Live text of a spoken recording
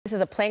This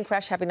is a plane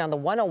crash happening on the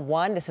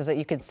 101. This is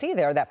you can see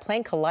there that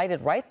plane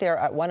collided right there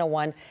at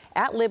 101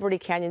 at Liberty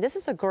Canyon. This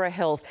is Agoura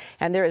Hills,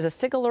 and there is a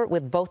signal alert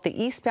with both the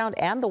eastbound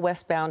and the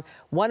westbound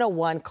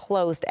 101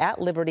 closed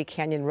at Liberty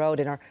Canyon Road.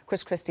 And our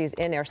Chris Christie's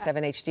in Air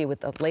 7 HD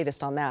with the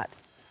latest on that.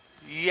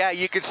 Yeah,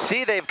 you can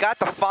see they've got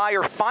the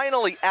fire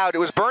finally out. It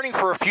was burning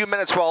for a few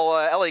minutes while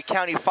LA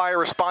County Fire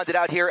responded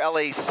out here.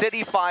 LA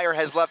City Fire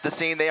has left the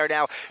scene. They are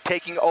now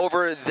taking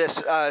over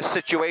this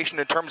situation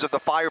in terms of the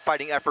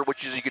firefighting effort,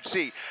 which, as you can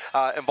see,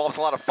 involves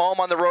a lot of foam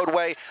on the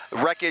roadway,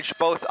 wreckage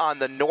both on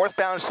the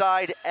northbound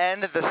side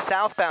and the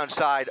southbound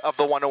side of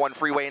the 101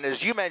 freeway. And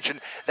as you mentioned,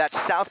 that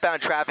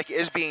southbound traffic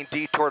is being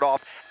detoured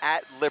off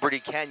at Liberty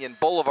Canyon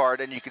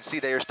Boulevard. And you can see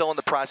they are still in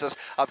the process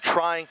of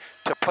trying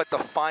to put the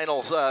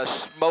final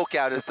smoke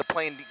out as the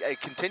plane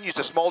continues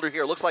to smolder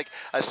here. It looks like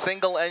a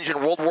single-engine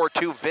World War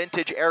II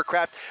vintage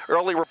aircraft.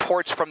 Early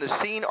reports from the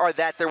scene are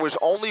that there was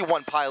only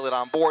one pilot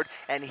on board,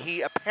 and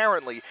he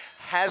apparently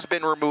has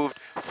been removed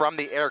from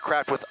the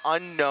aircraft with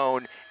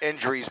unknown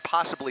injuries,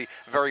 possibly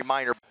very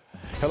minor.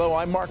 Hello,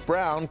 I'm Mark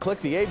Brown.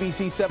 Click the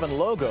ABC7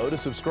 logo to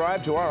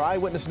subscribe to our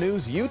Eyewitness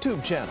News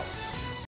YouTube channel.